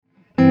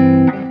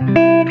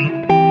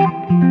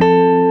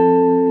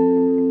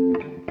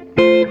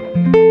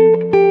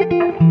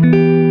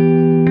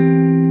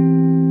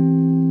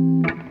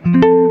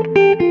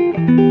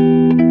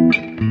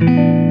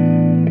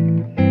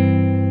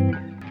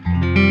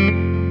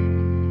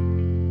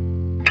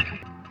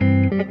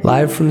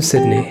Live from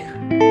Sydney,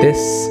 this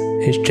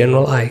is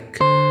General Ike,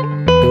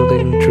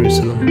 building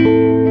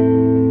Jerusalem.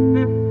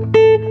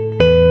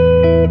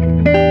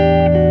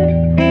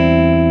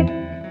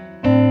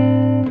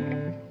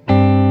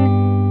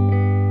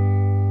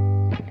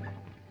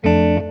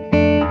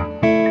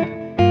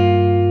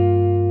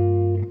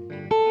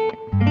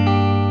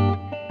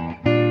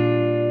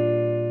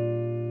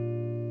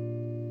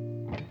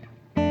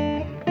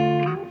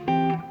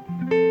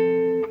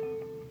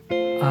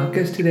 Our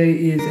guest today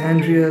is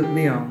Andrea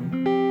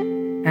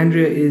Leong.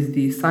 Andrea is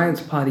the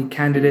Science Party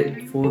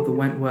candidate for the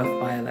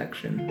Wentworth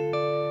by-election.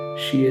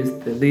 She is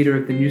the leader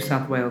of the New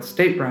South Wales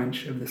state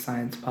branch of the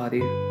Science Party,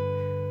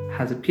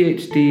 has a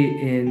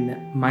PhD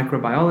in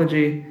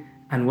microbiology,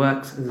 and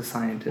works as a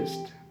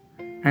scientist.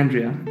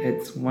 Andrea,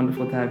 it's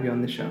wonderful to have you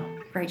on the show.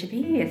 Great to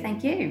be here,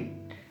 thank you.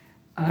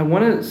 I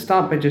want to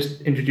start by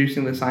just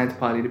introducing the Science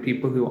Party to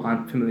people who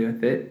aren't familiar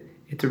with it.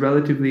 It's a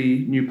relatively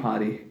new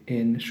party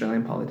in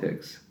Australian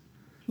politics.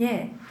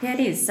 Yeah, it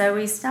is. So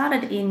we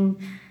started in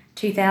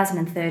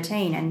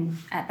 2013, and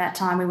at that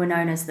time we were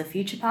known as the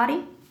Future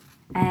Party.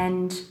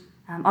 And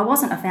I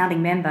wasn't a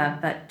founding member,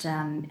 but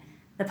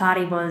the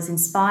party was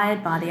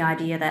inspired by the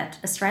idea that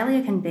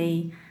Australia can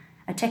be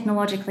a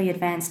technologically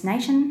advanced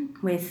nation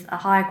with a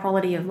higher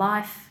quality of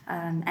life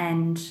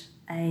and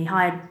a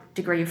higher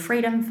degree of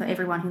freedom for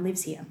everyone who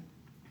lives here.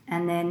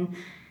 And then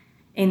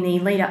in the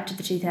lead up to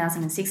the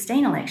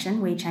 2016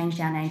 election, we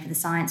changed our name to the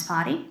Science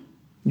Party.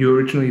 You were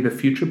originally the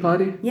Future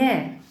Party?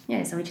 Yeah,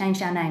 so we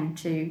changed our name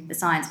to the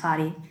Science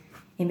Party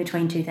in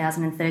between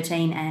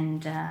 2013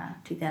 and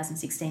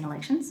 2016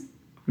 elections.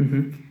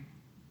 Mm-hmm.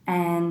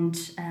 And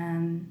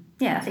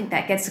I think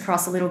that gets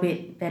across a little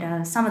bit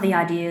better some of the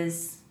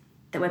ideas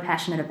that we're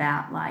passionate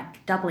about,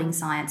 like doubling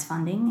science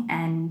funding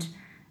and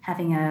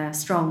having a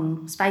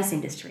strong space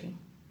industry.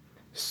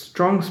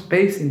 Strong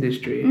space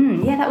industry?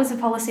 Yeah, that was a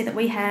policy that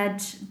we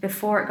had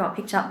before it got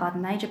picked up by the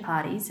major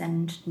parties,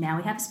 and now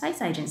we have a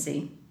space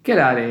agency. Get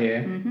out of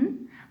here.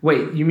 Mm-hmm.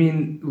 Wait, you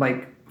mean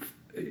like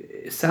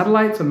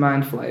satellites or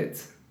manned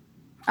flights?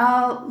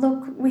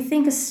 Look, we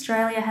think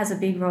Australia has a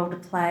big role to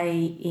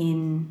play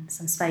in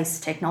some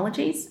space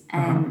technologies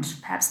and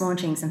perhaps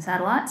launching some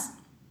satellites.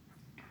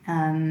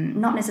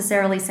 Not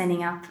necessarily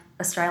sending up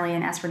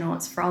Australian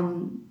astronauts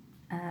from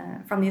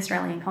the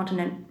Australian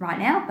continent right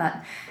now,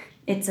 but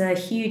it's a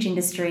huge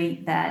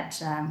industry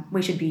that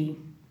we should be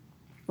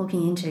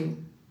looking into.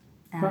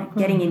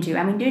 Getting into.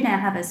 And we do now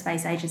have a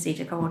space agency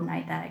to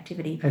coordinate that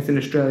activity. As in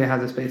Australia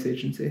has a space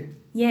agency?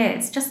 Yeah,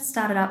 it's just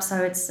started up,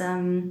 so it's,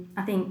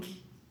 I think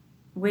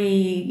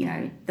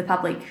we, the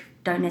public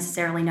don't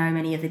necessarily know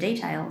many of the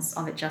details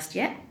of it just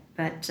yet,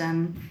 but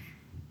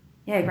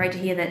great to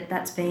hear that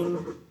that's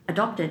been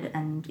adopted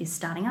and is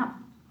starting up.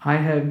 I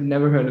have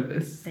never heard of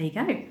this. There you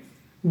go.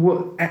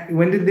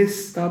 When did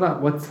this start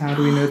up? How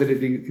do we know that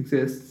it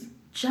exists?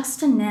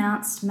 Just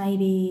announced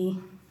maybe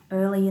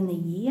early in the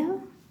year.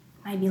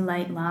 Maybe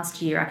late last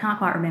year. I can't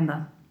quite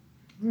remember.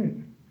 Right.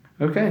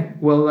 Okay.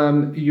 Well,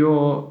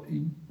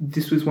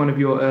 this was one of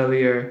your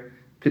earlier,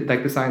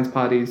 like the Science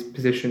Party's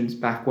positions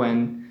back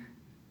when,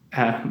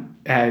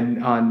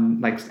 and on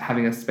like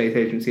having a space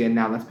agency, and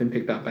now that's been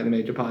picked up by the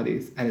major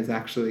parties and is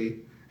actually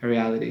a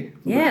reality.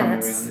 Yeah,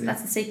 that's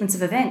the sequence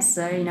of events.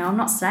 So I'm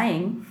not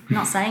saying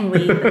the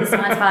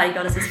Science Party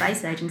got us a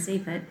space agency,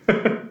 but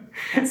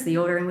that's the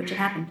order in which it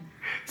happened.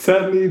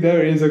 Certainly,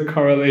 there is a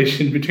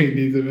correlation between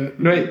these events.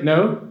 Wait,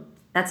 no.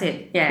 That's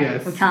it. Yeah,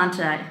 yes. We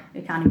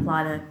can't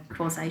imply the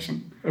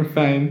causation.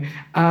 Fine.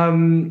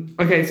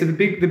 Okay, so the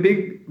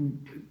big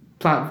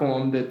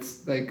platform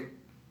that's like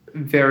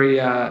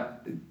very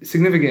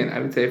significant, I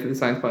would say, for the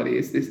Science Party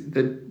is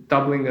the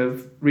doubling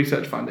of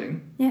research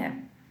funding. Yeah.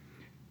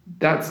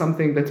 That's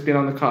something that's been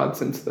on the cards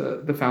since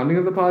the founding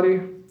of the party.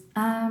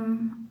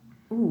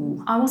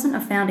 I wasn't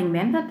a founding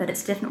member, but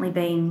it's definitely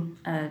been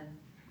a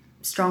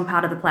strong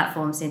part of the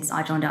platform since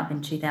I joined up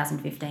in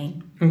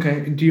 2015.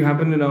 Okay. Do you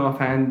happen to know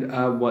offhand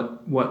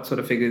what sort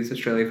of figures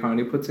Australia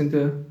currently puts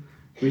into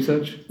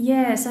research?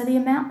 Yeah, so the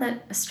amount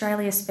that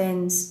Australia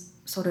spends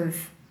sort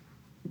of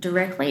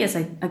directly as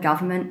a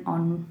government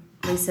on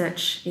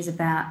research is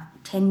about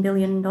 $10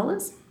 billion.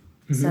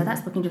 Mm-hmm. So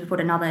that's looking to put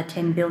another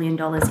 $10 billion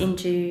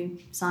into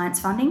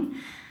science funding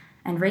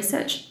and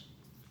research.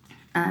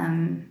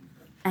 And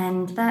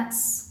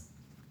that's...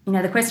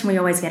 the question we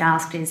always get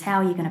asked is, how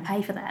are you going to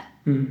pay for that?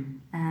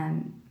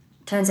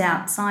 Turns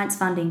out science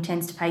funding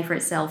tends to pay for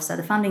itself. So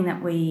the funding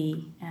that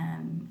we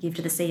give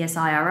to the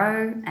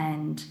CSIRO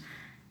and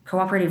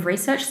cooperative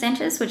research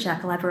centres, which are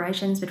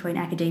collaborations between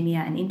academia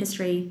and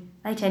industry,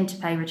 they tend to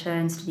pay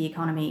returns to the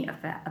economy of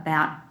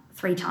about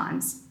 3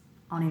 times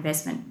on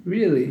investment.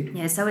 Really?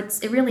 Yeah, so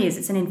it really is.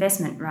 It's an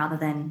investment rather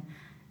than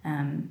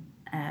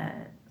a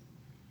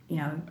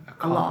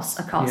loss,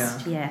 a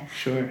cost, yeah.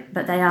 Sure.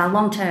 But they are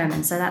long-term,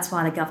 and so that's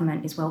why the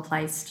government is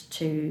well-placed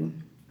to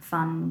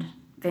fund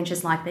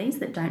ventures like these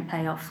that don't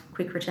pay off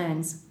quick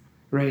returns.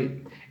 Right.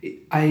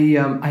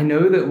 I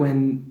know that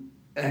when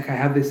I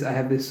have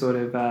this sort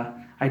of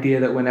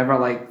idea that whenever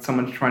like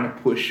someone's trying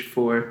to push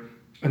for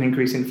an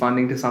increase in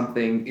funding to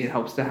something, it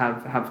helps to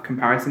have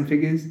comparison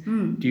figures.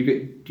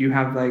 Do you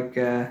have like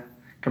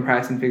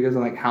comparison figures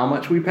on like how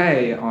much we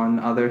pay on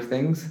other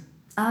things?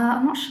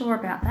 I'm not sure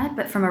about that,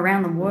 but from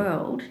around the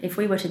world, if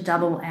we were to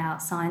double our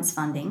science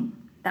funding,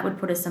 that would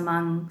put us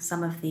among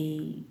some of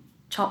the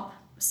top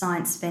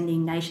science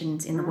spending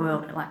nations in the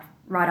world, like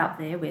right up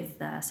there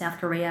with South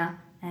Korea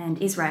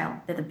and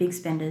Israel. They're the big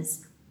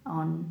spenders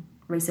on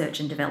research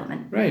and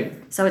development. Right.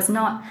 So it's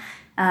not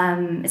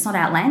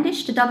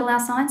outlandish to double our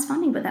science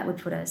funding, but that would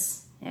put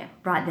us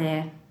right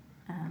there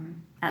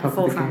at the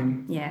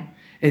forefront. Yeah.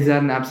 Is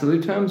that in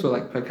absolute terms or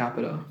like per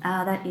capita?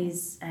 That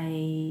is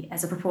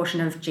as a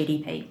proportion of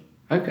GDP.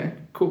 Okay,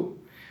 cool.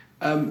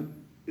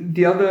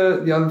 The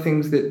other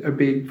things that are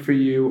big for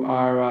you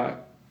are,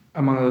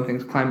 among other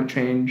things, climate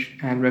change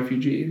and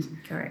refugees.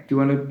 Correct. Do you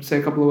want to say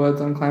a couple of words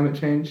on climate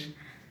change?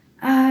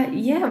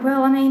 Yeah,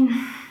 well, I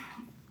mean,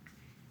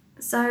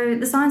 so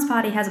the Science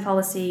Party has a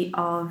policy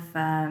of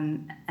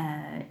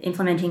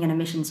implementing an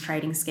emissions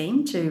trading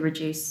scheme to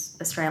reduce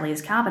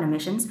Australia's carbon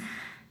emissions.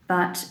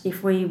 But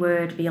if we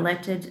were to be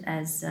elected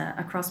as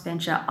a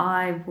crossbencher,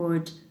 I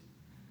would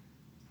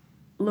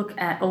look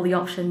at all the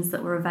options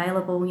that were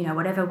available,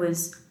 whatever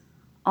was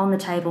on the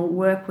table,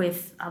 work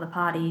with other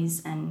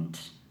parties and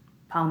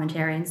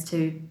parliamentarians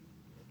to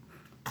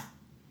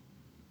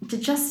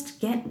just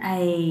get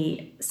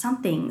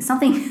something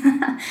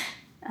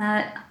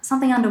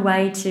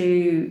underway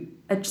to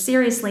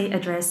seriously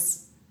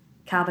address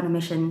carbon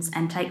emissions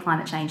and take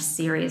climate change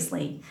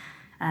seriously.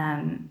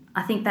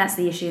 I think that's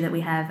the issue that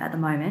we have at the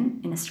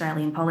moment in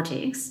Australian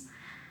politics.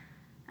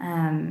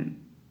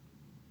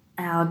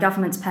 Our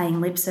government's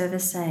paying lip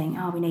service saying,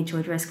 we need to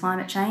address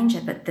climate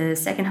change, but the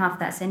second half of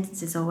that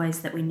sentence is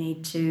always that we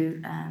need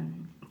to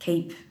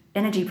keep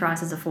energy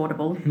prices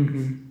affordable.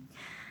 Mm-hmm.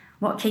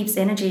 What keeps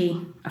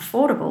energy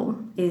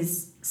affordable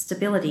is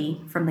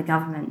stability from the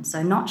government.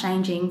 So not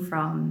changing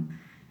from,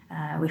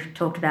 we've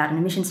talked about an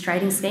emissions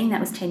trading scheme,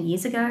 that was 10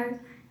 years ago.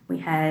 We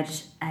had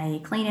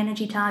a clean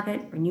energy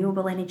target,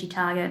 renewable energy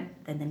target,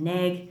 then the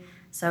neg.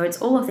 So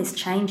it's all of this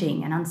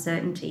changing and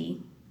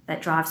uncertainty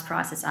that drives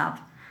prices up.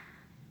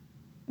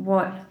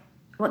 What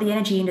the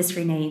energy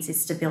industry needs is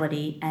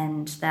stability,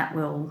 and that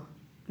will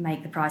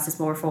make the prices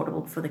more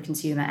affordable for the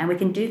consumer. And we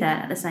can do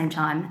that at the same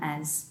time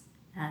as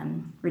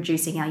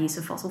reducing our use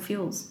of fossil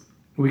fuels.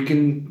 We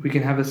can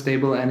have a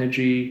stable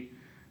energy.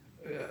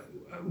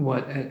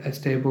 A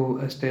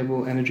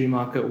stable energy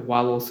market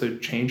while also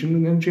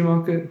changing the energy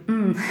market?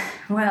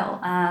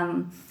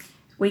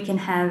 We can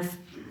have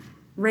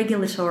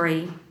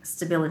regulatory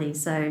stability,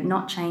 so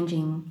not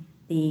changing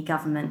the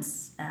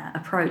government's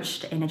approach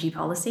to energy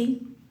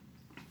policy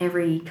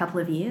every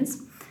couple of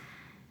years,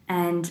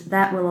 and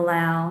that will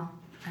allow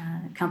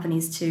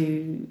companies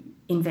to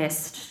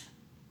invest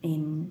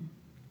in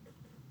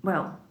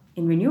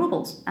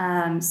renewables.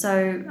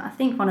 So I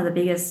think one of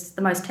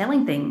the most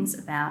telling things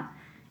about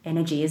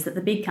energy is that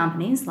the big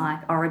companies like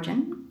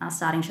Origin are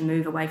starting to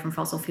move away from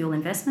fossil fuel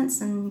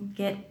investments and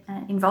get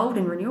involved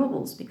in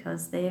renewables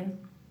because they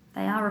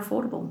are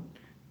affordable.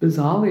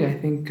 Bizarrely, I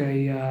think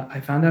I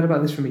found out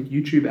about this from a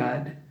YouTube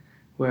ad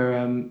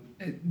where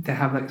they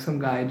have like some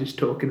guy just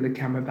talking to the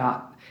camera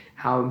about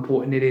how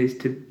important it is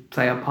to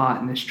play a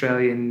part in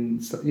Australian,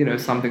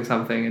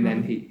 something, and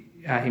then he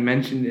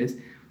mentioned this.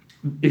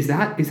 Is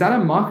that a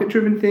market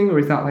driven thing, or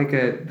is that like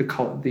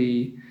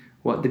the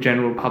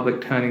general public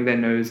turning their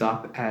nose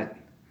up at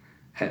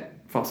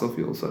fossil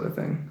fuel sort of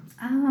thing?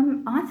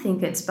 I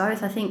think it's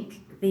both. I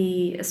think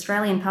the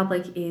Australian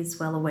public is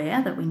well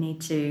aware that we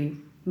need to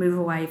move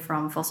away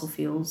from fossil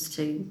fuels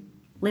to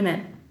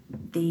limit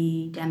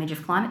the damage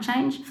of climate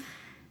change.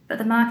 But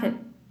the market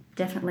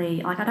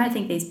definitely, I don't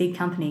think these big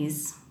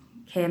companies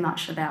care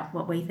much about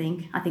what we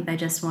think. I think they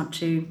just want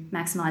to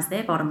maximise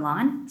their bottom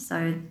line.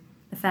 So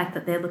the fact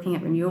that they're looking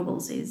at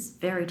renewables is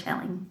very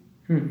telling.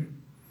 I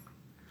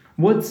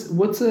was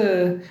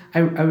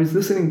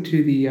listening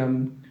to the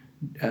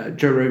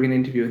Joe Rogan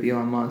interview with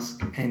Elon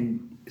Musk,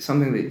 and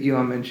something that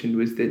Elon mentioned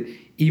was that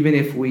even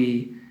if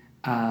we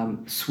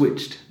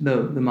switched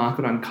the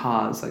market on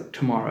cars like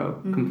tomorrow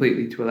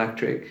completely to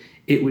electric,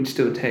 it would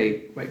still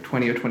take like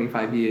 20 or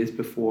 25 years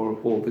before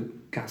all the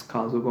gas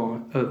cars will go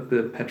on,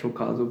 the petrol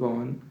cars will go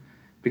on,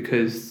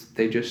 because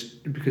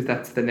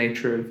that's the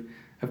nature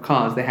of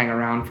cars. They hang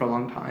around for a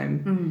long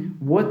time.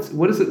 What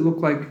does it look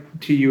like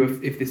to you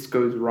if this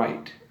goes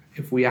right,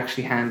 if we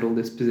actually handle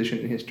this position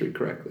in history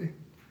correctly?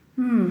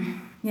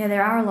 Yeah,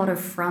 there are a lot of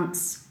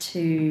fronts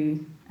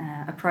to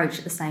approach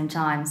at the same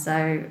time.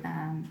 So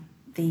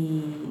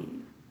the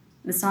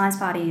Science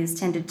Party has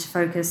tended to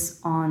focus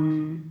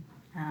on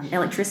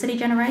electricity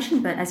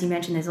generation, but as you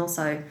mentioned, there's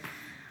also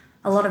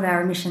a lot of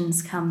our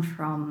emissions come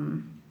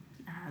from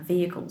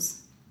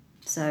vehicles.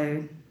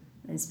 So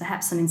there's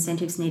perhaps some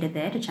incentives needed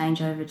there to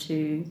change over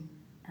to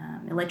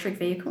electric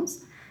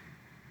vehicles.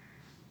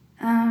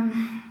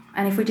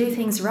 And if we do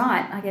things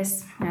right, I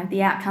guess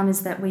the outcome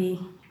is that we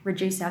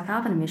reduce our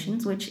carbon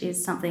emissions, which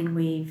is something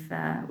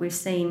we've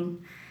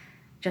seen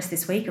just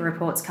this week. A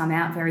report's come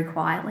out very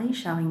quietly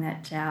showing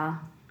that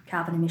our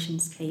carbon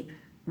emissions keep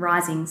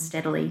rising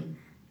steadily,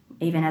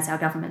 even as our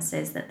government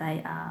says that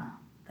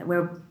that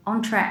we're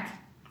on track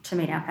to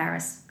meet our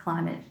Paris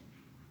climate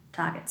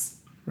targets.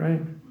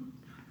 Right.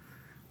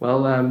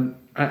 Well,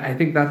 I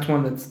think that's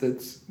one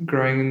that's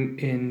growing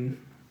in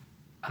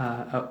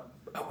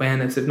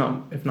awareness, if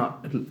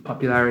not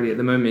popularity at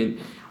the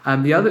moment.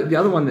 The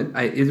other one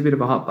that is a bit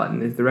of a hot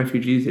button is the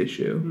refugees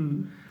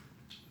issue.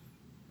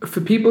 For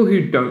people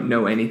who don't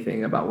know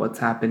anything about what's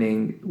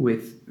happening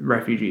with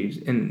refugees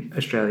in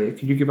Australia,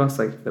 could you give us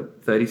like the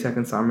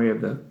 30-second summary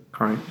of the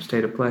current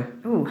state of play?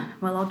 Oh,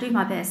 well, I'll do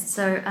my best.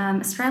 So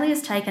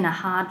Australia's taken a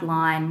hard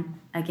line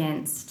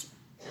against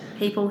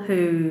people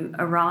who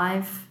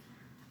arrive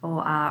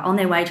or are on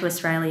their way to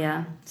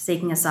Australia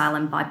seeking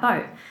asylum by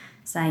boat,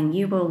 saying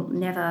you will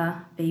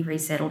never be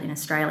resettled in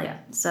Australia.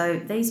 So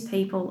these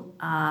people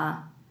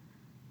are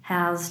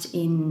housed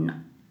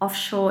in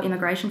offshore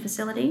immigration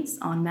facilities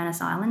on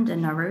Manus Island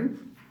and Nauru.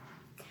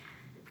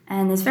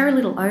 And there's very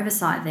little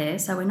oversight there,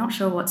 so we're not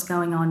sure what's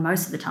going on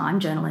most of the time.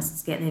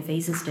 Journalists get their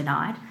visas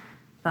denied.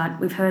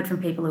 But we've heard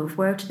from people who have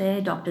worked there,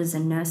 doctors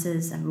and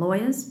nurses and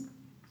lawyers,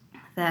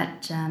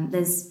 that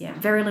there's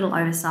very little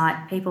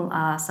oversight. People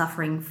are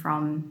suffering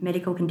from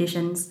medical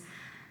conditions.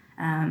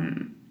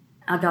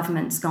 Our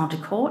government's gone to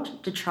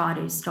court to try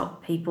to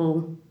stop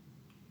people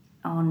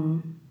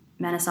on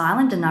Manus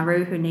Island and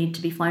Nauru who need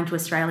to be flown to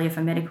Australia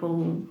for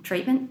medical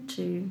treatment.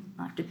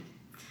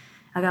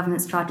 Our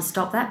government's tried to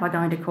stop that by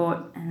going to court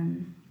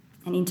and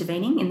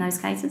intervening in those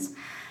cases.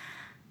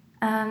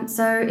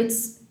 So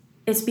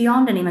it's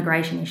beyond an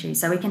immigration issue.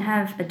 So we can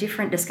have a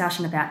different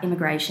discussion about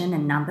immigration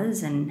and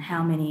numbers and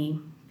how many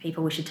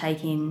people we should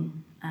take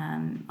in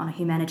on a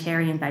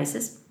humanitarian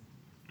basis.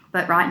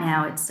 But right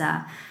now it's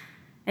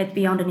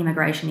beyond an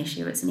immigration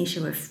issue. It's an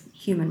issue of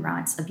human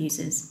rights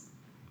abuses.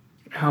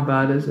 How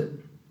bad is it?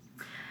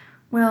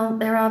 Well,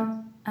 there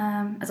are,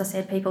 as I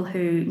said, people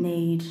who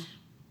need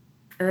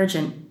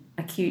urgent,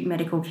 acute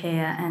medical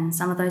care, and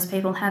some of those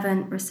people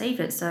haven't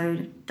received it.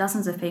 So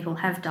dozens of people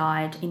have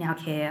died in our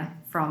care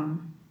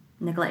from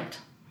neglect,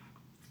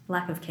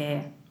 lack of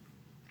care.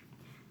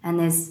 And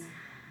there's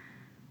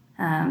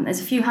a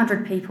few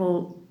hundred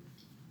people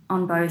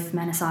on both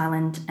Manus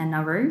Island and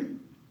Nauru.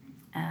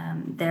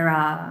 There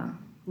are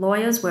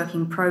lawyers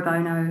working pro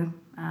bono,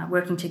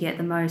 working to get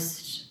the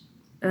most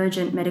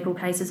urgent medical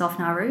cases off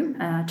Nauru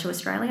to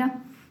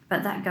Australia,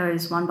 but that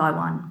goes one by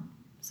one.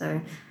 So,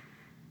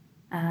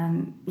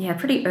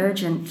 pretty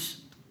urgent,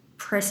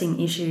 pressing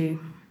issue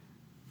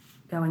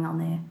going on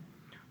there.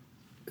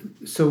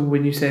 So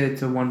when you say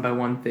it's a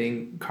one-by-one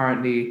thing,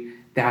 currently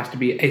there has to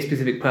be a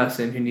specific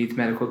person who needs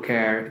medical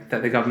care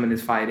that the government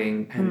is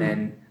fighting, and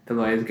then the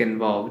lawyers get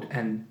involved,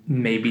 and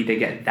maybe they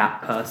get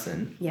that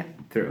person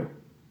through.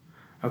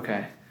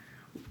 Okay.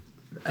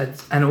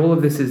 And all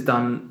of this is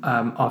done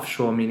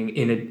offshore, meaning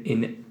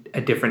in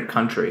a different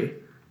country.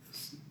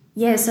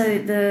 Yeah, so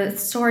the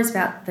stories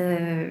about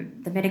the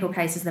medical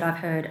cases that I've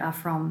heard are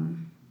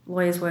from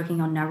lawyers working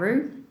on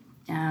Nauru.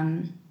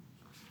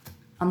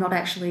 I'm not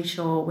actually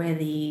sure where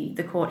the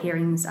court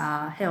hearings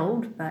are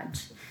held,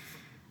 but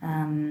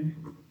as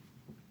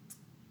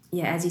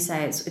you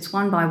say, it's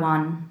one by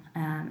one,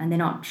 and they're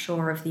not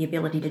sure of the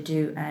ability to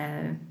do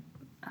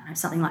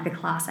something like a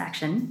class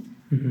action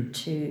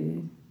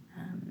to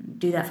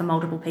do that for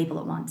multiple people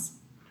at once.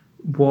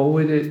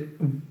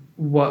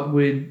 What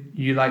would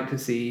you like to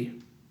see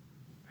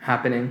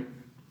happening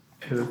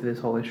with this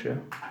whole issue?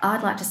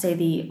 I'd like to see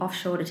the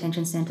offshore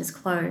detention centres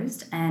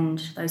closed and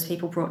those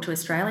people brought to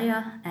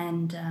Australia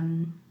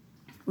and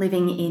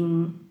living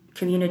in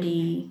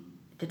community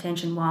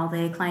detention while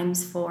their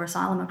claims for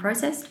asylum are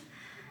processed.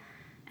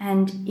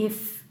 And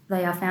if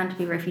they are found to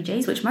be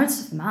refugees, which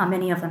most of them are,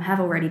 many of them have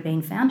already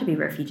been found to be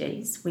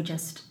refugees, we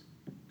just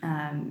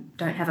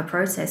don't have a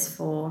process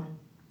for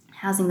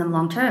housing them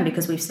long term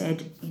because we've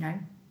said,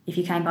 if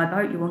you came by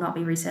boat, you will not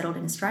be resettled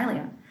in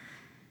Australia.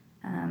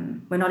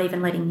 We're not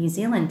even letting New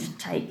Zealand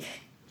take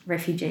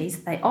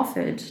refugees. They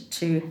offered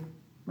to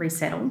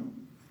resettle.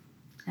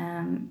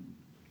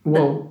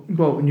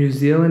 New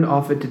Zealand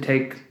offered to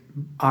take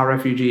our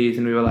refugees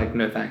and we were like,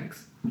 no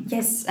thanks.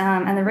 Yes,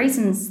 and the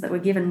reasons that were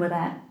given were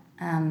that,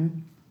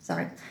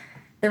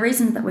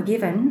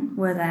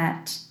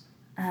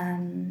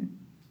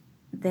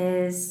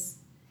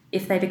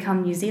 if they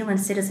become New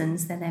Zealand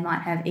citizens, then they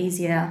might have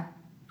easier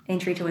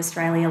entry to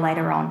Australia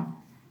later on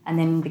and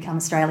then become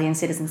Australian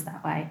citizens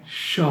that way.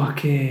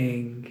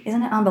 Shocking.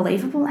 Isn't it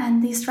unbelievable?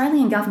 And the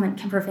Australian government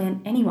can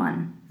prevent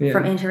anyone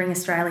from entering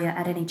Australia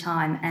at any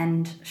time,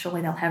 and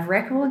surely they'll have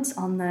records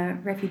on the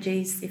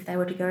refugees if they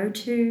were to go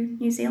to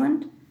New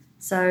Zealand.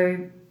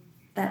 So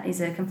that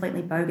is a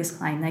completely bogus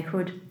claim. They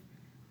can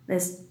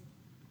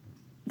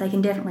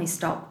definitely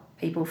stop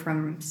people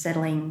from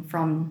settling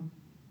from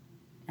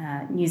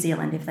New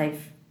Zealand if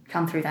they've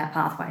come through that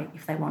pathway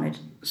if they wanted.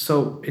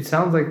 So it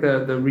sounds like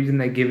the reason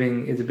they're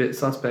giving is a bit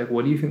suspect.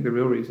 What do you think the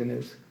real reason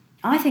is?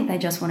 I think they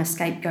just want to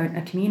scapegoat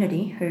a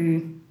community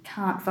who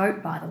can't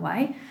vote, by the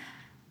way,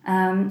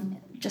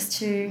 just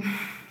to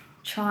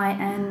try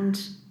and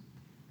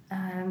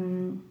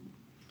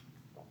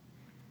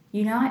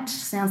unite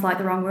sounds like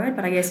the wrong word,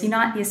 but I guess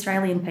unite the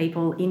Australian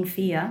people in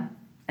fear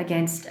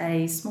against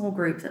a small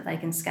group that they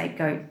can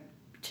scapegoat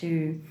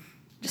to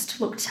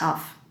look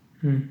tough.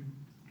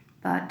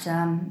 But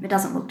it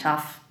doesn't look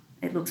tough.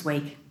 It looks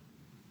weak.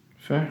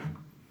 Fair.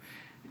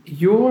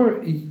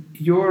 Your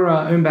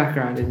own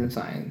background is in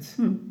science.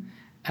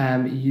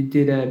 You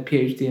did a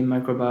PhD in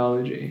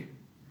microbiology.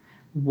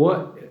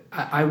 What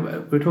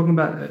we're talking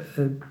about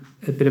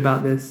a bit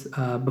about this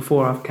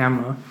before off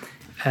camera.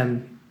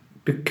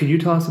 But could you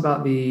tell us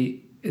about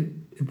the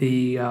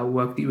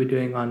work that you were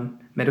doing on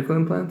medical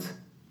implants?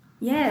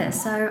 Yeah,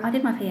 so I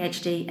did my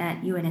PhD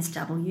at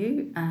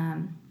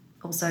UNSW,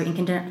 also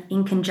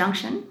in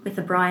conjunction with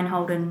the Brian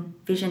Holden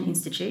Vision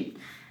Institute.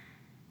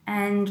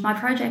 And my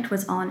project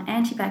was on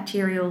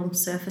antibacterial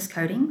surface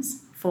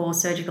coatings for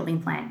surgical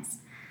implants.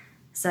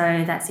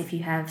 So that's if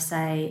you have,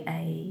 say,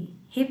 a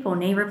hip or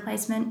knee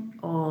replacement,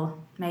 or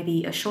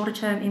maybe a shorter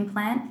term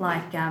implant,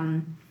 like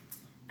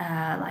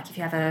if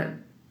you have a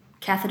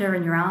catheter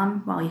in your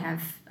arm while you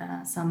have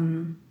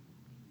some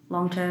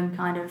long-term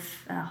kind of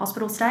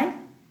hospital stay.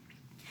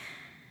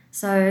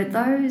 So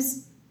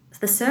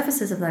the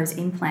surfaces of those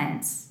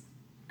implants,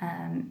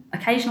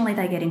 occasionally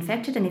they get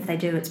infected, and if they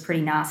do, it's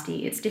pretty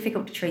nasty. It's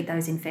difficult to treat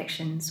those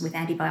infections with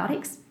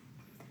antibiotics,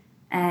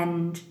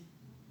 and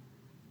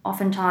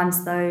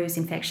oftentimes those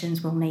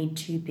infections will need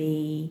to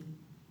be,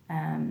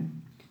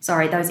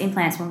 those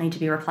implants will need to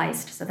be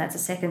replaced. So that's a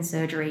second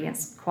surgery.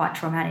 It's quite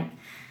traumatic.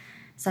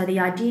 So the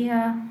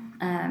idea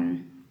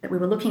that we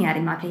were looking at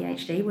in my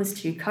PhD was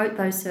to coat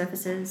those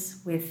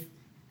surfaces with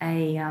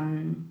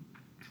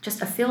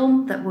just a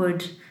film that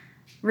would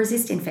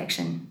resist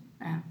infection,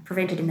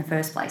 prevent it in the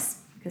first place,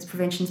 because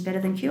prevention's better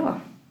than cure.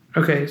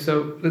 Okay,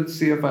 so let's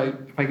see if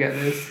I get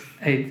this.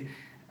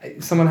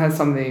 Someone has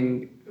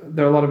something.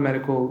 There are a lot of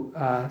medical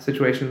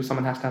situations where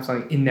someone has to have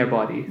something in their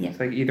body. Yeah. It's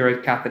like either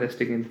a catheter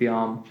sticking into the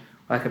arm,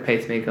 or like a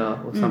pacemaker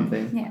or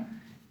something. Yeah.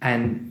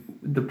 And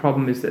the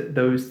problem is that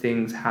those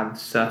things have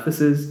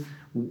surfaces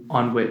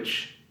on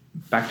which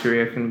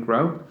bacteria can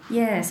grow.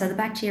 Yeah, so the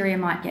bacteria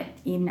might get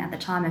in at the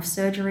time of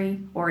surgery,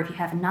 or if you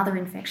have another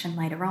infection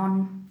later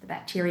on, the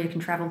bacteria can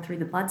travel through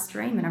the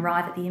bloodstream and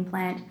arrive at the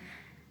implant.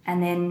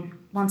 And then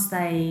once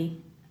they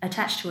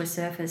attach to a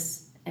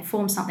surface, it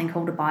forms something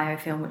called a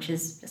biofilm, which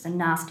is just a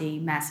nasty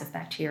mass of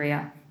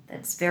bacteria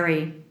that's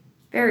very,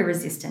 very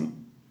resistant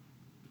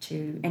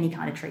to any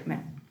kind of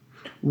treatment.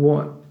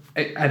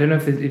 I don't know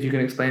if you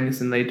can explain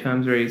this in lay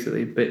terms very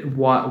easily, but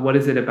what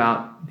is it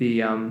about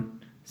the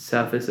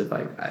surface of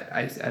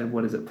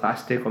what is it,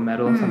 plastic or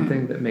metal or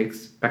something that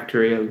makes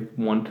bacteria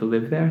want to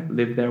live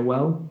there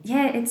well?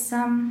 Yeah, it's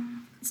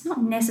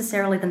not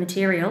necessarily the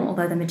material,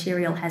 although the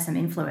material has some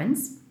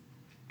influence.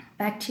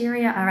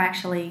 Bacteria are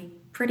actually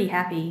pretty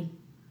happy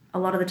a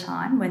lot of the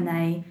time when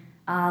they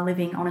are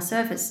living on a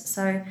surface.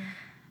 So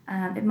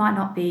it might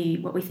not be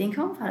what we think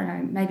of. I don't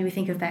know, maybe we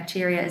think of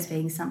bacteria as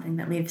being something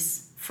that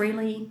lives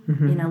freely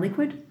in a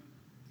liquid.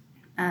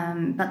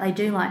 But they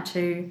do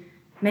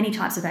many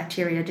types of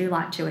bacteria do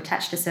like to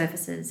attach to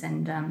surfaces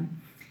and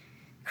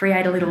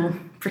create a little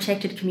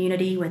protected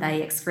community where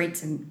they excrete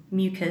some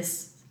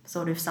mucus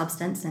sort of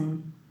substance,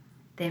 and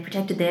they're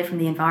protected there from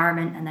the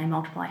environment and they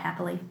multiply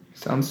happily.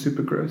 Sounds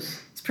super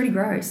gross. It's pretty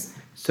gross.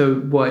 So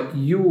what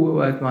you were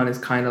working on is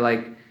kind of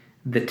like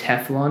the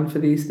Teflon for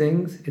these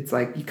things. It's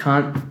like you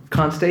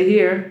can't stay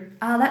here.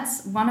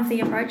 That's one of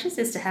the approaches,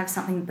 is to have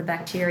something that the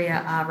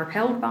bacteria are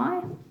repelled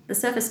by. The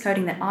surface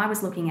coating that I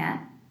was looking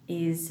at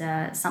is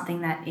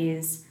something that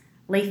is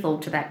lethal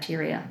to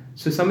bacteria.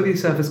 So some of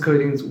these surface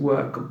coatings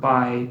work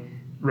by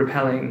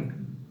repelling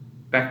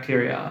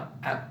bacteria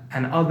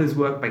and others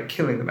work by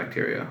killing the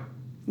bacteria.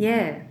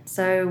 Yeah,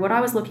 so what I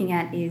was looking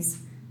at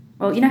is,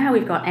 well, you know how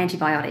we've got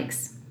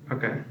antibiotics?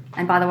 Okay.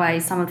 And by the way,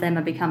 some of them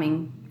are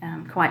becoming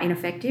quite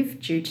ineffective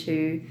due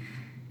to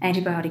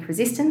antibiotic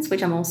resistance,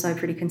 which I'm also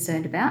pretty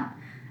concerned about.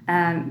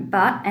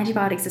 But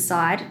antibiotics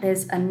aside,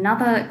 there's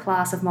another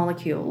class of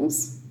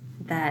molecules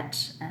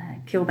that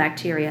kill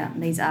bacteria.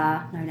 These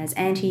are known as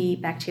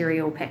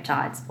antibacterial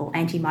peptides or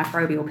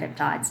antimicrobial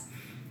peptides.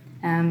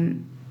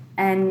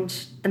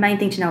 And the main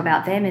thing to know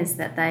about them is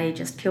that they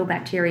just kill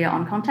bacteria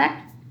on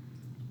contact.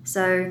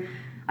 So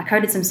I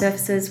coated some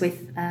surfaces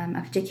with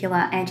a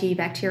particular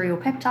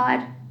antibacterial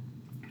peptide,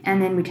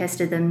 and then we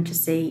tested them to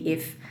see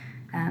if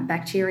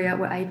bacteria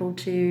were able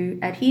to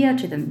adhere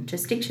to them, to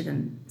stick to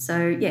them.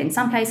 So yeah, in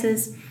some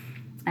cases,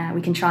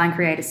 we can try and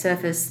create a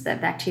surface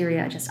that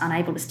bacteria are just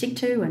unable to stick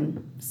to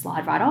and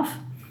slide right off.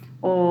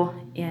 Or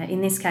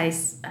in this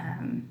case,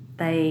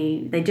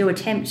 they do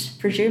attempt,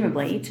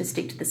 presumably, to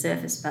stick to the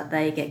surface, but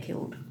they get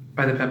killed.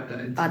 By the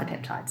peptides? By the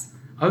peptides.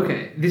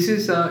 Okay, this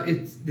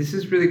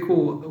is really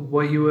cool.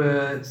 What you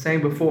were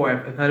saying before,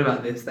 I've heard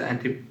about this, the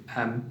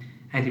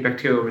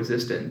antibacterial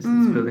resistance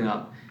that's building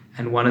up.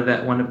 And one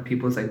of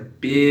people's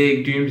like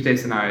big doomsday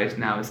scenarios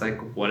now is like,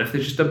 what if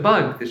there's just a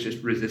bug that's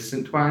just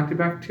resistant to our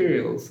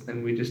antibacterials,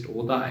 then we just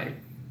all die?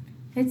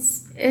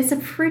 It's a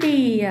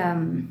pretty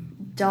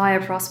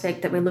dire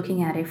prospect that we're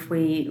looking at if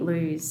we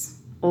lose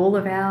all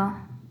of our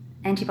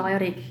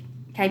antibiotic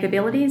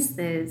capabilities.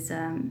 There's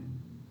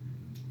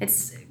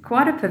it's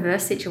quite a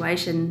perverse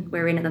situation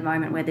we're in at the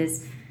moment, where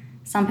there's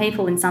some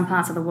people in some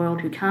parts of the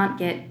world who can't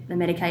get the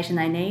medication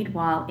they need,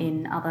 while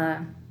in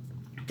other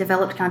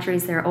developed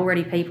countries there are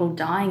already people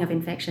dying of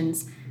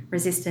infections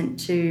resistant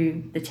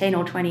to the 10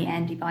 or 20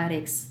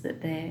 antibiotics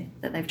that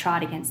they've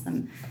tried against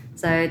them.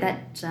 So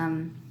that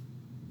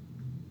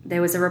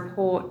there was a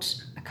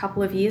report a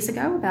couple of years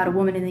ago about a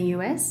woman in the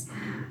US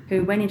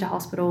who went into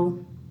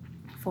hospital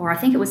for, I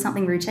think it was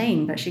something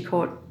routine, but she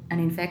caught an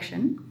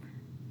infection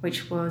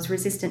which was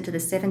resistant to the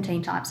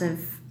 17 types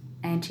of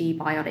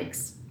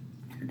antibiotics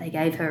that they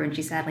gave her, and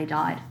she sadly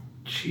died.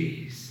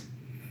 Jeez.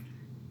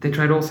 They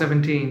tried all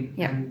 17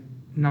 Yep. and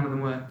none of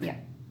them worked. Yeah.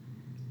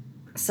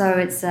 So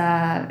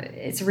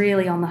it's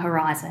really on the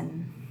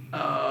horizon.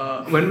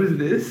 When was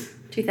this?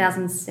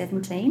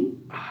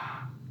 2017.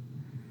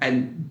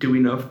 And do we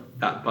know if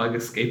that bug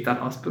escaped that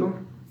hospital?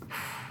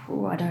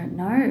 Oh, I don't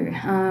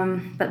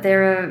know. But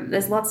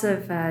there's lots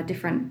of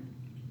different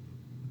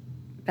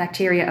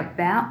bacteria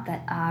about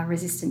that are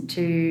resistant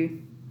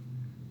to,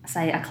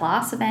 say, a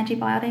class of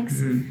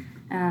antibiotics.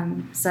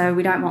 Mm-hmm. So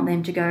we don't want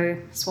them to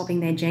go swapping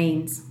their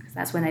genes, because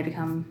that's when they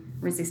become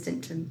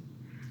resistant to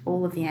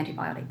all of the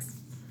antibiotics.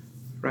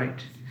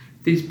 Right.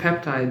 These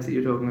peptides that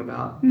you're talking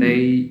about,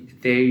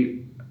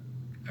 they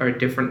are a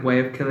different way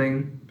of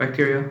killing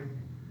bacteria?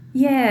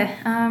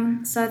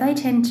 Yeah. So they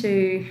tend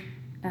to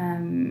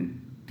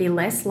be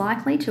less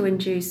likely to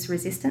induce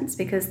resistance,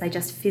 because they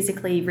just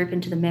physically rip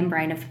into the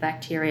membrane of the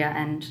bacteria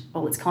and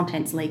all its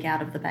contents leak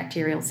out of the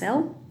bacterial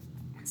cell.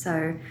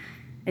 So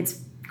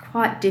it's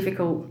quite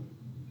difficult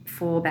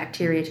for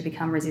bacteria to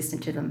become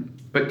resistant to them.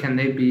 But can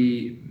they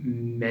be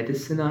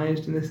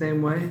medicinized in the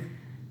same way?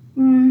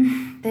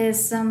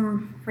 There's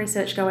some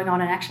research going on,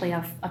 and actually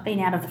I've been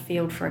out of the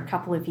field for a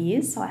couple of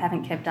years, so I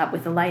haven't kept up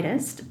with the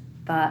latest,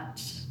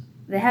 but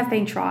there have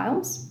been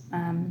trials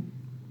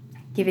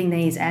giving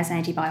these as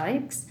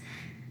antibiotics.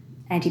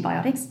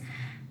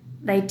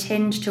 They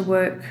tend to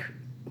work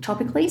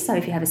topically, so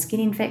if you have a skin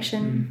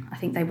infection, I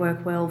think they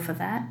work well for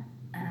that.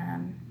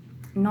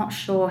 Not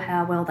sure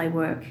how well they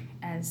work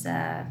as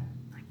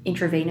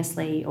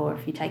intravenously, or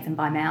if you take them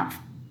by mouth.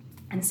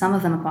 And some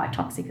of them are quite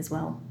toxic as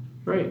well.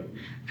 Right.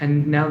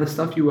 And now the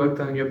stuff you worked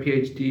on in your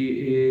PhD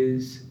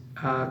is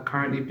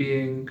currently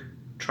being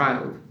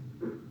trialed.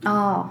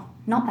 Oh,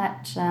 not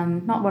that,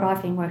 not what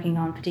I've been working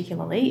on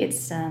particularly.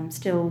 It's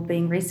still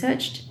being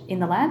researched in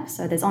the lab,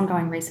 so there's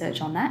ongoing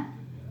research on that.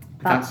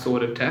 But, that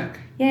sort of tech?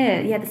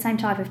 Yeah, the same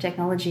type of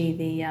technology,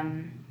 the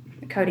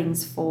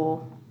coatings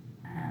for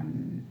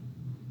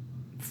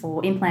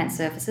implant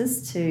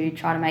surfaces to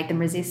try to make them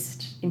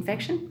resist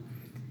infection.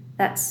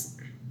 That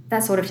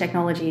sort of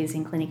technology is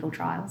in clinical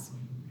trials.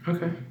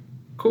 Okay,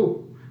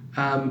 cool.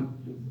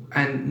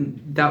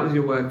 And that was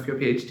your work for your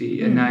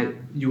PhD, and now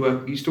you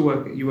work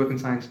in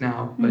science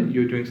now, but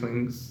you're doing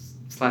something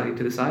slightly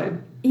to the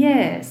side?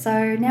 Yeah,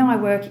 so now I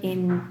work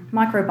in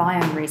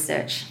microbiome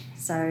research.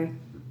 So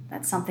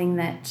that's something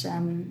that,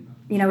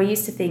 we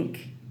used to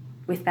think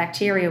with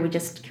bacteria, we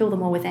just kill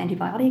them all with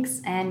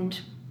antibiotics and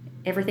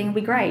everything will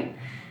be great.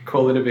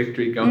 Call it a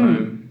victory, go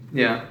home.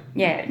 Yeah.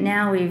 Yeah,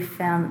 now we've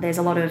found that there's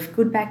a lot of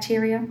good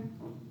bacteria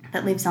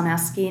that lives on our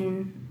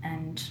skin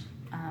and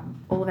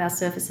all of our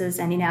surfaces,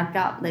 and in our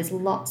gut there's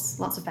lots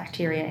of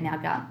bacteria in our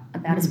gut,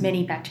 about as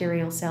many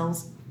bacterial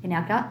cells in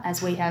our gut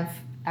as we have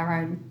our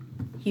own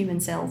human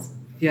cells.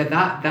 Yeah,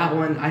 that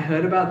one, I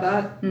heard about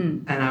that,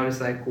 and I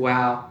was like,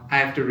 wow, I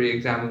have to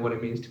re-examine what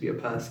it means to be a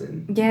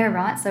person. Yeah,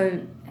 right.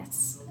 So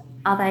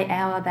are they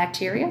our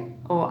bacteria,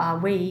 or are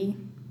we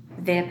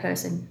their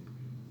person?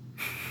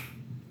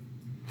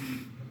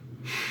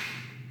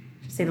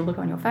 See the look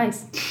on your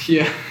face.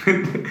 Yeah,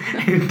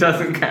 it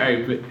doesn't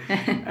carry,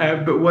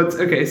 but what's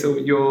okay? So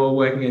you're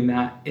working in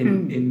that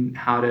in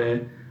how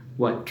to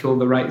kill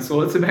the right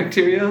sorts of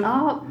bacteria?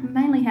 Oh,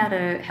 mainly how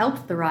to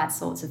help the right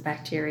sorts of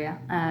bacteria.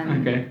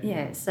 Okay.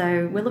 Yeah,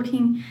 so we're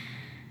looking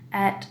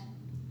at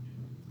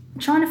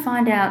trying to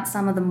find out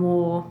some of the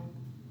more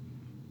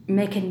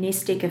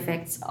mechanistic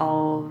effects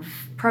of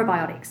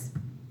probiotics.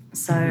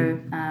 So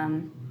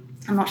I'm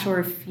not sure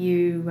if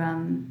you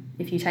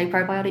take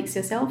probiotics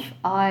yourself.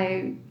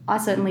 I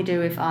certainly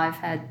do if I've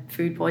had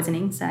food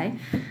poisoning, say.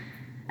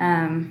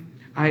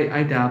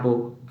 I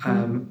dabble.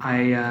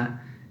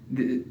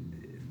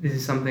 This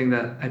is something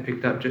that I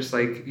picked up, just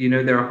like,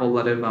 there are a whole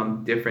lot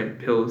of different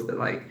pills that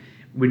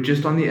we're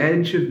just on the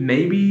edge of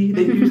maybe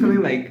they do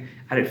something like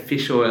added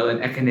fish oil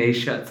and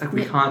echinacea. It's like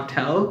we can't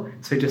tell,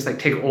 so just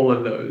take all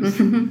of those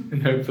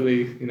and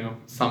hopefully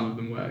some of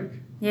them work.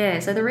 Yeah,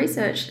 so the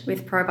research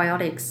with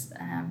probiotics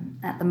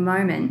at the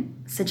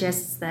moment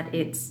suggests that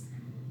it's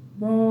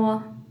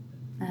more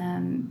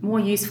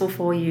useful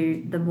for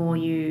you the more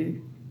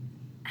you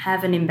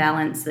have an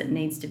imbalance that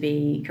needs to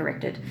be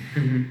corrected.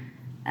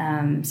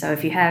 So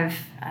if you have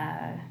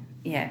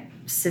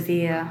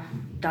severe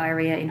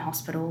diarrhea in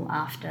hospital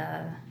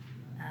after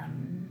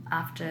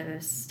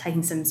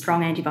taking some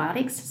strong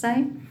antibiotics,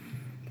 say,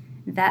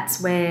 that's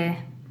where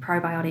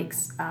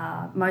probiotics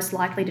are most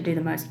likely to do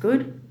the most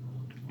good.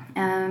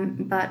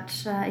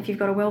 But if you've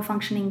got a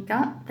well-functioning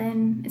gut,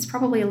 then it's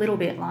probably a little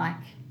bit like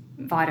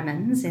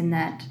vitamins in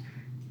that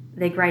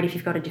they're great if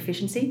you've got a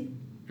deficiency.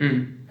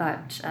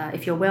 But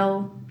if you're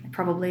well, it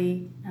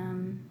probably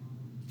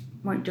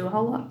won't do a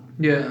whole lot.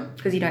 Yeah.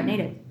 Because you don't need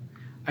it.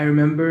 I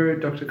remember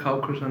Dr.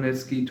 Karl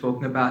Krasnodebsky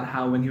talking about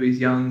how when he was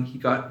young, he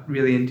got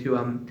really into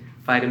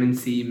vitamin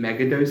C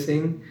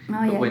megadosing.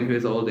 But when he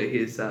was older,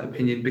 his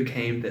opinion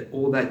became that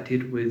all that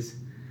did was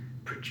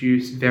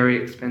produce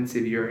very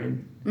expensive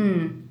urine.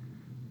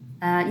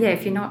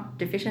 If you're not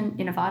deficient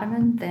in a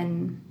vitamin,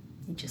 then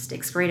you just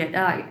excrete it,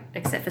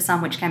 except for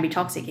some which can be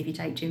toxic if you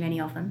take too many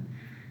of them.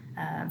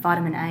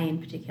 Vitamin A in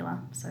particular.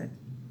 So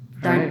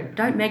don't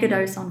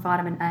megadose on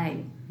vitamin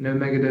A. No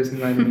megadosing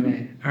vitamin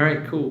A. All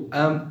right, cool.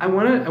 I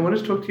want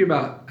to talk to you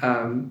about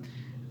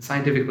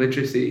scientific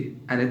literacy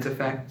and its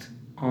effect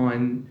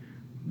on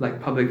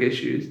like public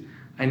issues.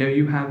 I know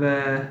you have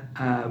a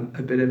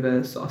bit of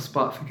a soft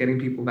spot for getting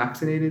people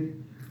vaccinated.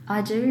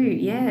 I do,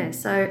 yeah.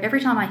 So every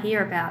time I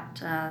hear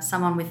about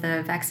someone with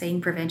a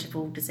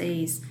vaccine-preventable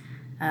disease,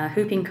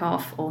 whooping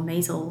cough or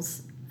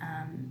measles,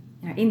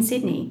 in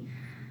Sydney,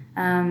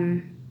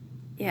 I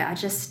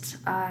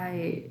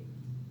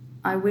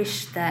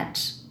wish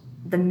that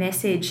the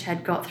message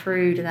had got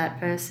through to that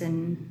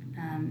person,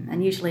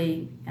 and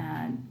usually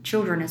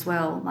children as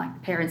well,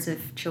 like parents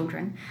of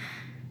children,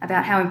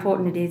 about how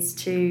important it is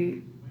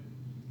to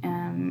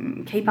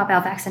keep up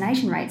our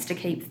vaccination rates to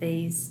keep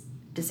these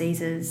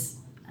diseases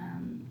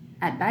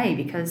at bay,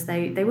 because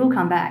they will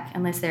come back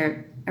unless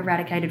they're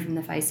eradicated from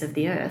the face of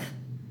the earth.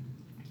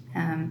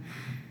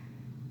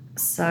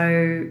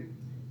 So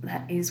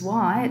that is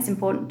why it's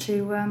important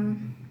to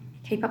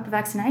keep up the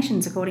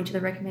vaccinations according to the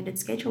recommended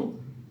schedule.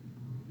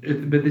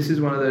 But this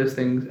is one of those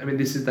things, I mean,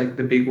 this is like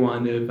the big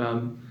one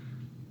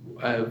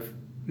of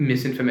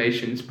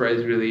misinformation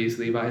spreads really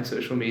easily via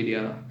social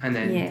media, and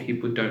then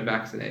people don't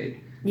vaccinate.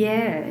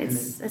 Yeah,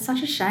 it's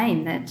such a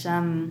shame that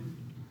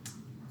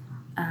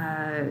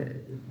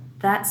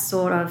that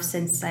sort of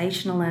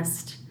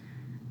sensationalist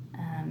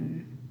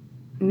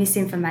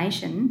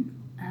misinformation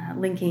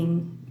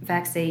linking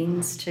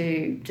vaccines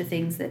to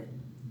things that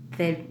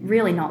they're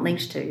really not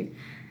linked to,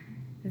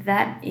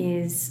 that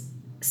is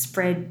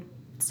spread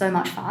so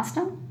much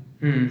faster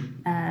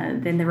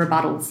than the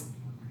rebuttals.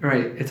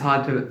 Right, it's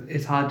hard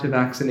to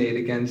vaccinate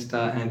against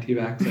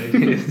anti-vax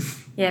ideas.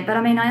 Yeah, but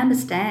I mean, I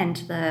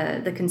understand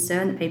the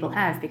concern that people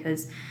have,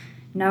 because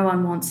no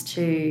one wants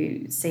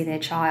to see their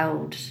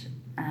child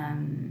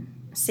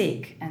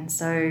sick, and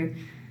so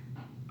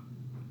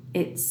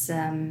it's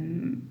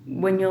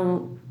when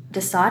you're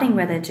deciding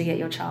whether to get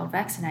your child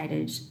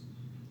vaccinated,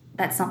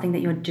 that's something that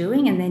you're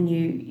doing, and then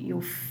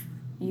you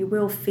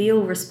will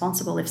feel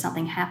responsible if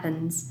something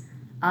happens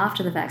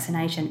after the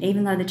vaccination,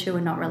 even though the two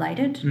are not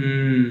related.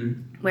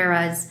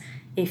 Whereas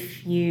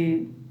if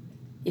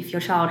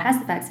your child has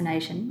the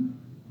vaccination,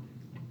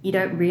 you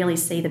don't really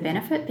see the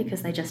benefit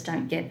because they just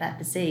don't get that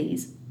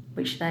disease,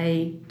 which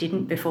they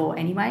didn't before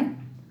anyway.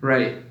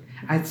 Right.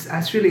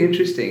 That's really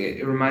interesting.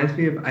 It reminds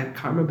me of, I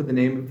can't remember the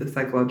name of the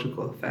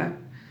psychological effect,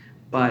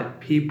 but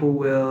people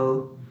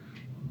will,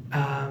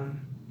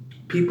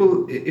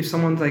 if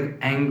someone's like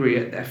angry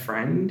at their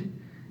friend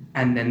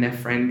and then their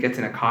friend gets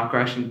in a car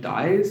crash and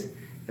dies,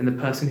 then the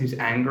person who's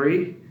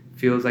angry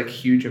feels like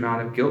huge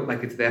amount of guilt,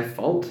 like it's their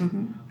fault,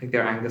 like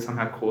their anger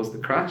somehow caused the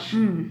crash.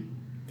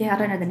 Yeah, I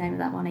don't know the name of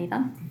that one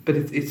either. But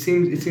it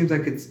seems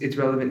like it's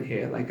relevant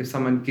here. Like if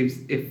someone gives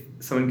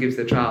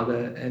their child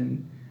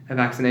a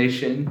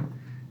vaccination,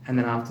 and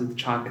then after the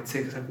child gets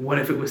sick, it's like, what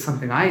if it was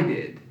something I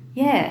did?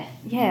 Yeah.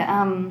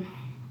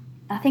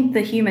 I think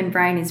the human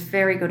brain is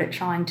very good at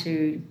trying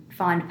to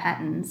find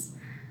patterns,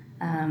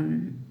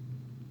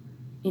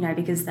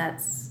 because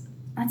that's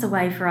a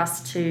way for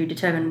us to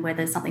determine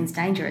whether something's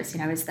dangerous.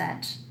 Is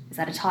that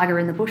a tiger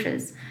in the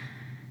bushes?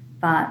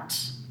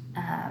 But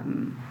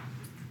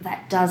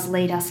that does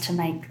lead us to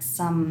make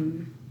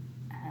some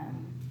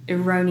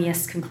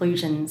erroneous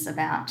conclusions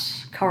about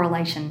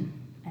correlation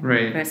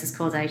versus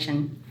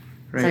causation.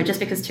 Right. So just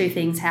because two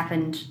things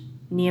happened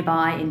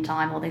nearby in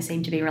time, or they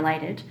seem to be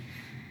related,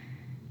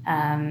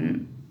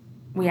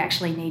 we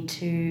actually need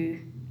to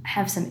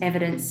have some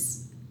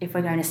evidence if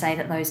we're going to say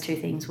that those two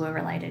things were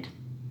related.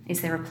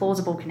 Is there a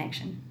plausible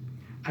connection?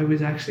 I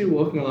was actually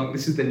walking along,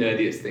 this is the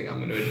nerdiest thing I'm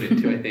going to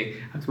admit to, I think.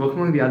 I was walking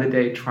along the other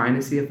day trying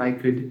to see if I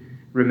could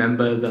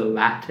remember the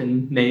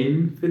Latin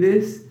name for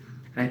this,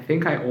 and I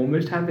think I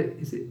almost have it.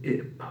 Is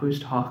it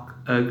post hoc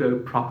ergo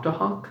propter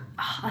hoc?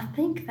 Oh, I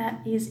think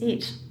that is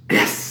it.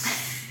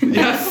 Yes!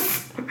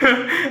 Yes!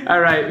 All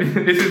right,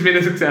 this has been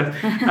a success.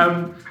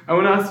 I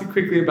want to ask you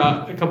quickly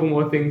about a couple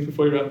more things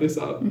before we wrap this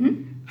up.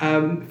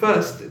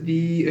 First,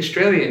 the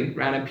Australian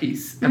ran a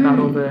piece about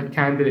all the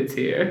candidates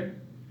here,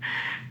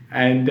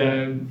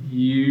 and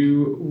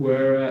you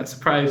were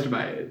surprised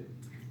by it.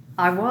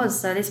 I was.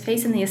 So this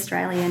piece in the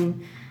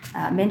Australian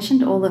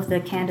mentioned all of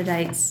the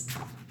candidates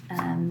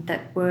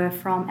that were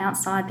from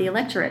outside the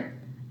electorate,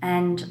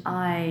 and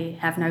I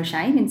have no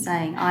shame in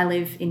saying I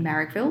live in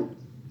Marrickville,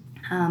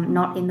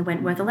 not in the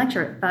Wentworth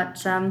electorate,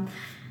 but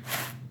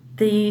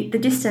The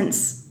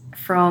distance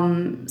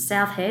from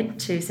South Head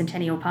to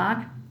Centennial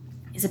Park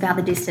is about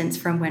the distance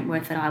from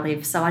Wentworth that I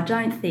live. So I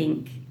don't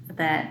think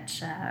that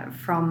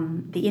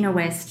from the inner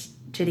west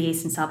to the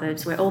eastern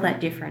suburbs we're all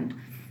that different.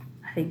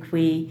 I think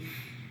we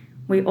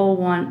all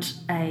want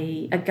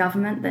a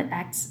government that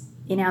acts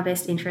in our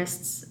best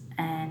interests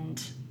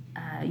and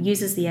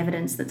uses the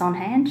evidence that's on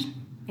hand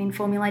in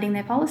formulating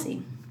their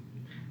policy.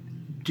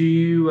 Do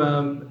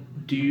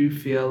you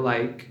feel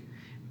like,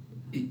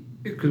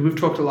 because we've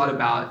talked a lot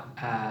about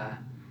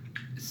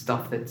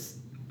stuff that's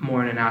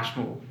more on a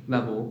national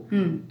level,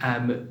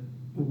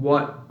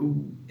 what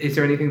is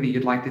there anything that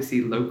you'd like to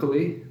see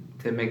locally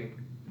to make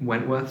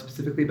Wentworth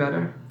specifically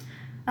better?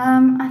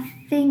 I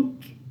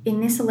think in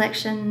this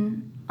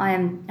election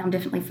I'm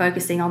definitely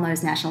focusing on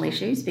those national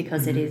issues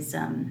because it is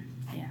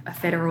a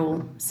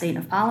federal seat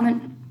of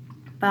parliament.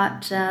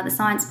 But the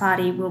Science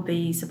Party will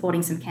be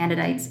supporting some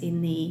candidates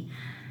in the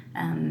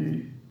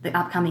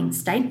upcoming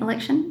state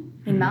election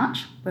in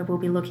March, where we'll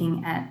be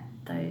looking at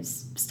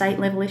those state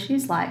level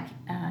issues like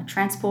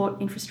transport,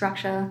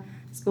 infrastructure,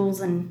 schools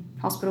and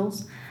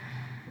hospitals.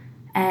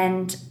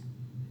 And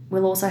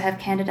we'll also have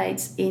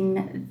candidates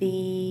in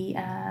the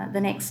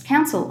next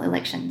council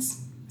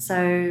elections.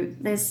 So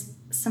there's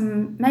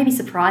some maybe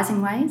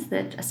surprising ways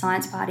that a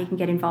Science Party can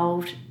get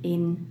involved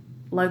in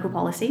local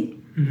policy.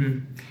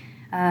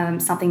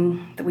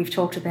 Something that we've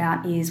talked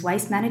about is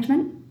waste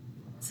management.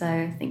 So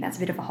I think that's a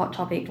bit of a hot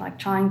topic, like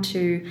trying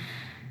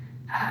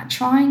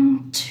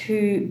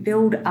to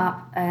build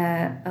up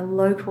a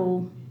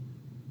local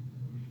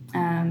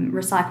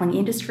recycling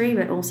industry,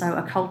 but also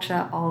a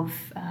culture of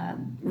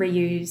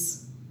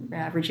reuse,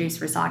 reduce,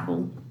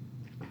 recycle.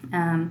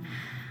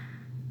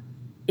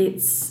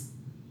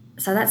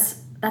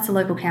 That's a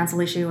local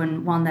council issue,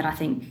 and one that I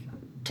think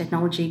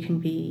technology can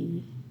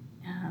be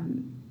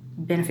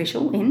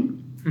beneficial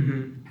in.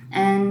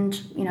 And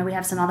we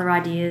have some other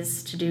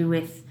ideas to do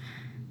with,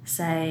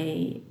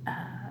 say,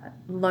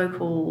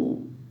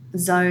 local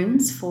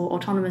zones for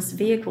autonomous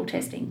vehicle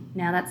testing.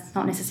 Now, that's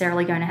not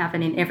necessarily going to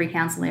happen in every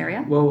council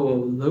area.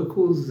 Whoa,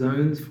 local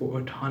zones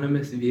for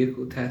autonomous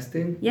vehicle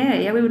testing?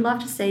 Yeah, we would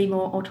love to see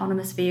more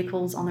autonomous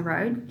vehicles on the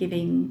road,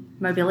 giving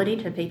mobility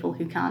to people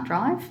who can't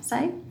drive,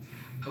 say.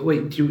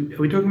 Wait, are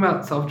we talking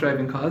about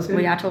self-driving cars here?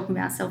 We are talking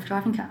about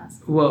self-driving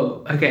cars.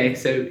 Whoa, okay,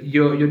 so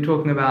you're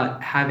talking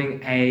about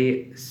having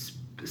a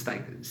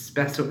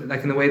special,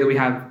 like in the way that we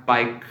have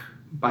bike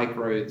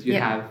roads, you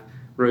have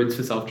roads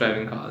for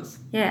self-driving cars.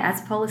 Yeah,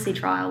 as a policy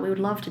trial, we would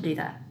love to do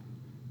that.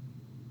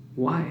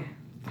 Why?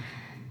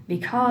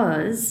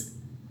 Because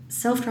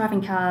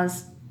self-driving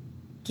cars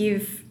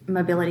give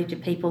mobility to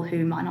people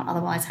who might not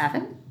otherwise have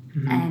it.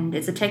 And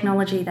it's a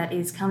technology that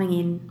is coming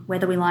in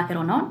whether we like it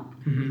or not.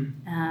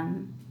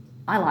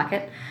 I like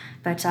it,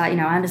 but I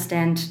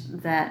understand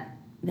that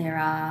there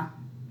are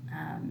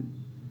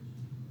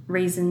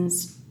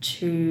reasons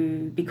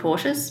to be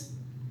cautious,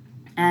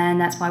 and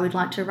that's why we'd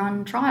like to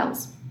run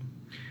trials.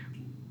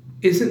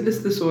 Isn't this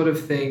the sort of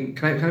thing,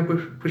 can I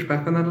push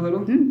back on that a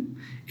little?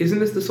 Isn't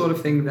this the sort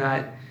of thing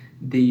that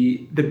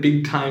the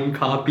big time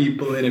car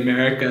people in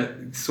America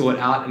sort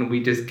out and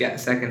we just get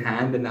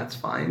secondhand and that's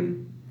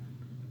fine?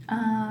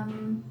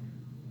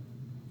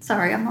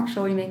 Sorry, I'm not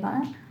sure what you mean by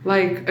that.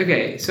 Like,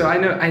 okay, so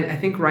I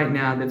think right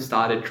now they've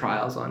started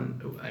trials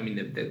on,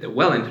 they're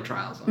well into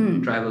trials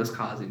on driverless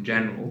cars in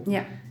general.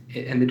 Yeah.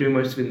 And they're doing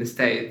most of it in the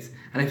States.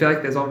 And I feel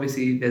like there's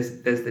obviously, there's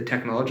the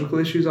technological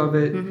issues of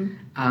it. And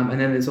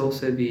then there's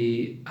also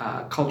the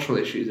cultural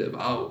issues of,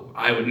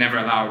 I would never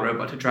allow a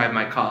robot to drive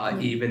my car,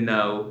 even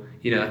though,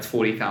 that's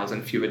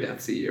 40,000 fewer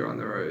deaths a year on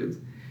the roads.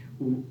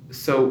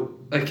 So,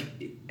 like,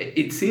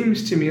 it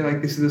seems to me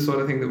like this is the sort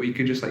of thing that we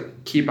could just,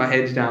 like, keep our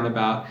heads down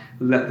about,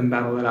 let them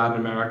battle it out in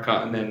America,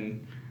 and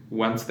then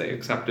once they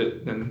accept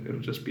it, then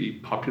it'll just be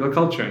popular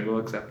culture and we'll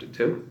accept it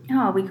too.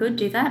 Oh, we could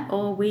do that,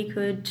 or we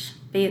could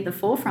be at the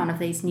forefront of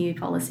these new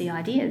policy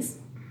ideas.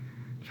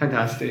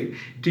 Fantastic.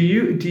 Do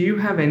you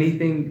have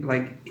anything,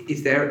 like,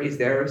 is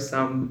there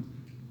some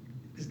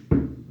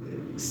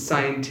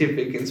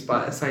scientifically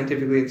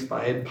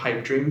inspired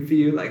pipe dream for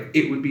you? Like,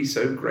 it would be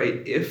so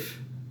great if...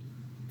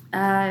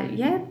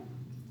 Yeah.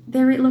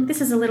 Look,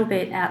 this is a little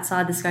bit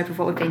outside the scope of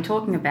what we've been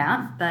talking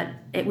about, but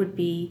it would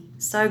be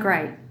so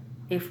great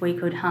if we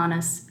could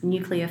harness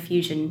nuclear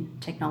fusion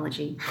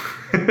technology.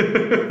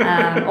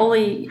 All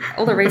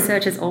the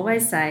researchers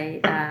always say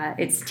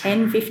it's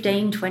 10,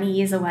 15, 20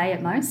 years away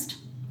at most,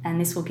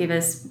 and this will give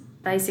us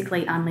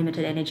basically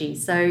unlimited energy.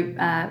 So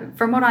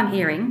from what I'm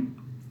hearing,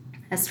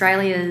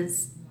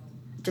 Australia's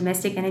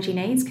domestic energy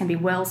needs can be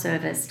well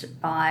serviced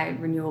by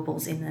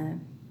renewables in the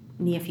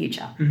near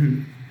future.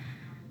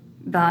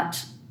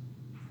 But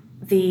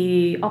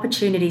the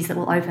opportunities that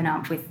will open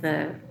up with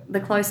the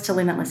close to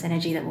limitless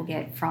energy that we'll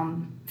get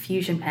from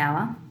fusion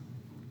power,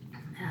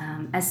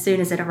 as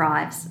soon as it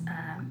arrives,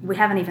 we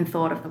haven't even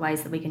thought of the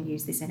ways that we can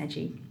use this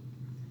energy.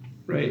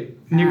 Right.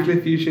 Nuclear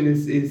fusion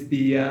is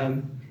the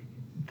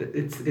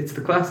it's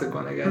the classic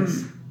one, I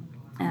guess.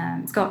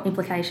 It's got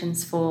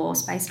implications for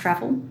space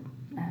travel.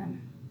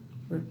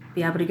 We'll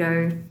be able to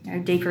go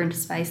deeper into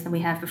space than we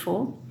have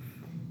before.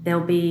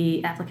 There'll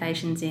be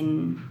applications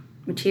in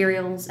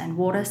materials and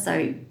water.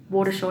 So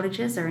water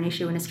shortages are an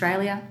issue in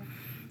Australia.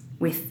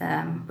 With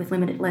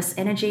limitless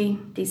energy,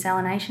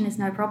 desalination is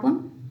no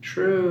problem.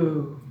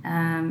 True.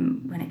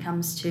 When it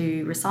comes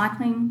to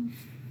recycling,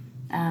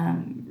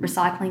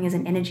 recycling is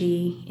an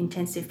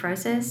energy-intensive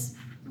process.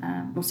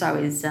 Also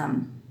is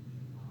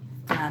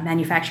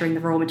manufacturing the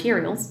raw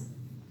materials.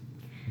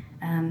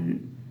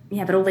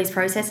 But all these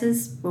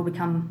processes will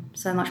become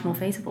so much more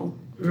feasible.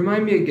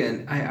 Remind me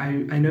again.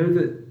 I know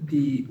that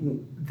the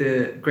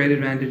great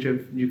advantage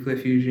of nuclear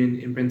fusion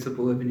in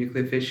principle of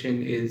nuclear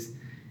fission is,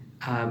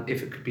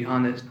 if it could be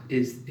harnessed,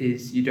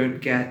 is you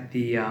don't get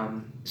the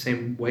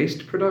same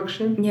waste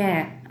production.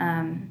 Yeah,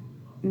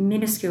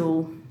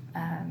 minuscule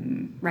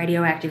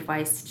radioactive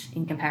waste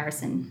in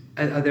comparison.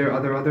 Are there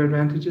other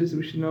advantages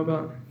we should know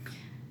about?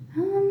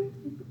 I'm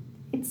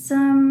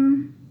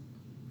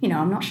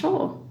not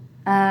sure.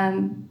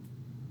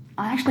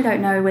 I actually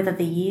don't know whether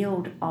the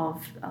yield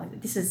of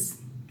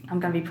I'm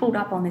going to be pulled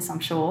up on this, I'm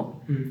sure.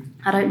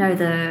 I don't know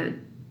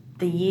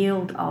the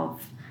yield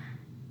of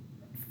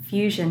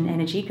fusion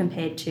energy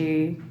compared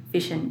to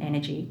fission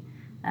energy.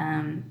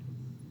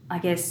 I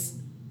guess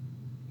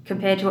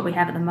compared to what we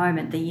have at the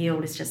moment, the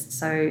yield is just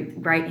so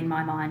great in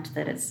my mind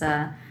that it's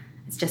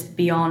just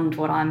beyond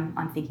what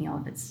I'm thinking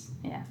of. It's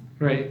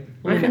right,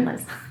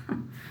 limitless.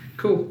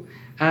 Cool.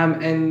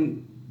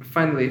 And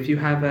finally, if you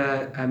have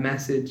a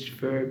message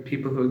for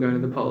people who are going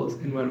to the polls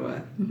in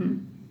Wentworth,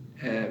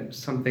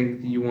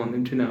 something you want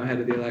them to know ahead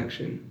of the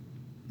election.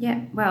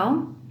 Yeah,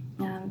 well,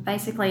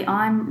 basically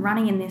I'm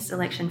running in this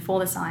election for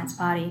the Science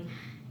Party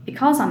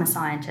because I'm a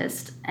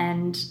scientist,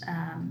 and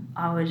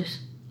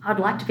I'd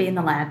like to be in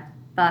the lab,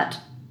 but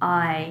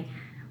I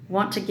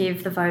want to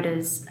give the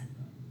voters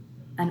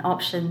an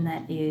option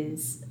that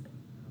is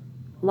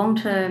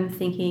long-term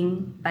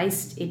thinking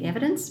based in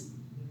evidence,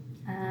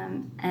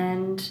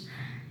 and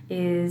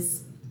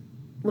is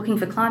looking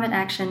for climate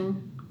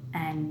action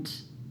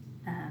and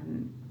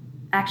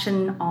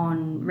action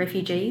on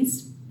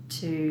refugees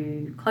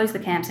to close the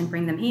camps and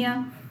bring them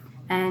here,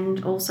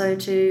 and also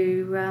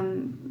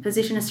to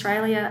position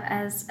Australia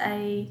as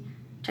a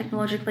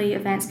technologically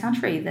advanced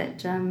country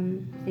that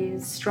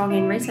is strong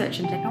in research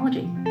and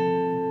technology.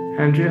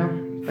 Andrea,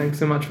 thanks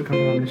so much for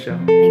coming on the show.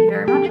 Thank you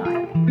very much,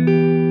 Ike.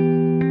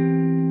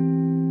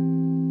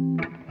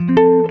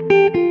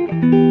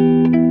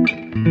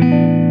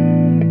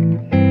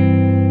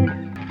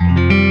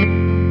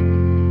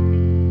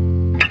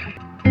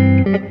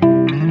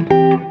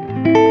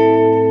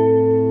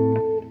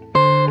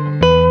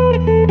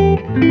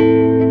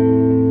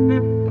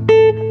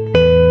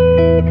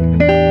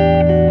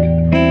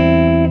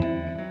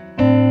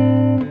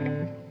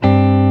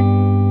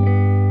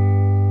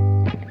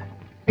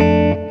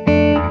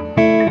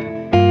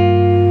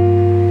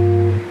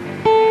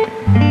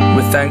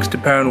 Thanks to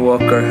Perrin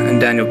Walker and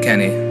Daniel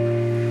Kenny.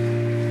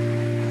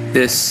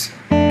 This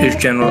is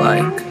General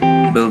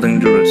Ike,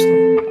 Building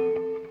Jerusalem.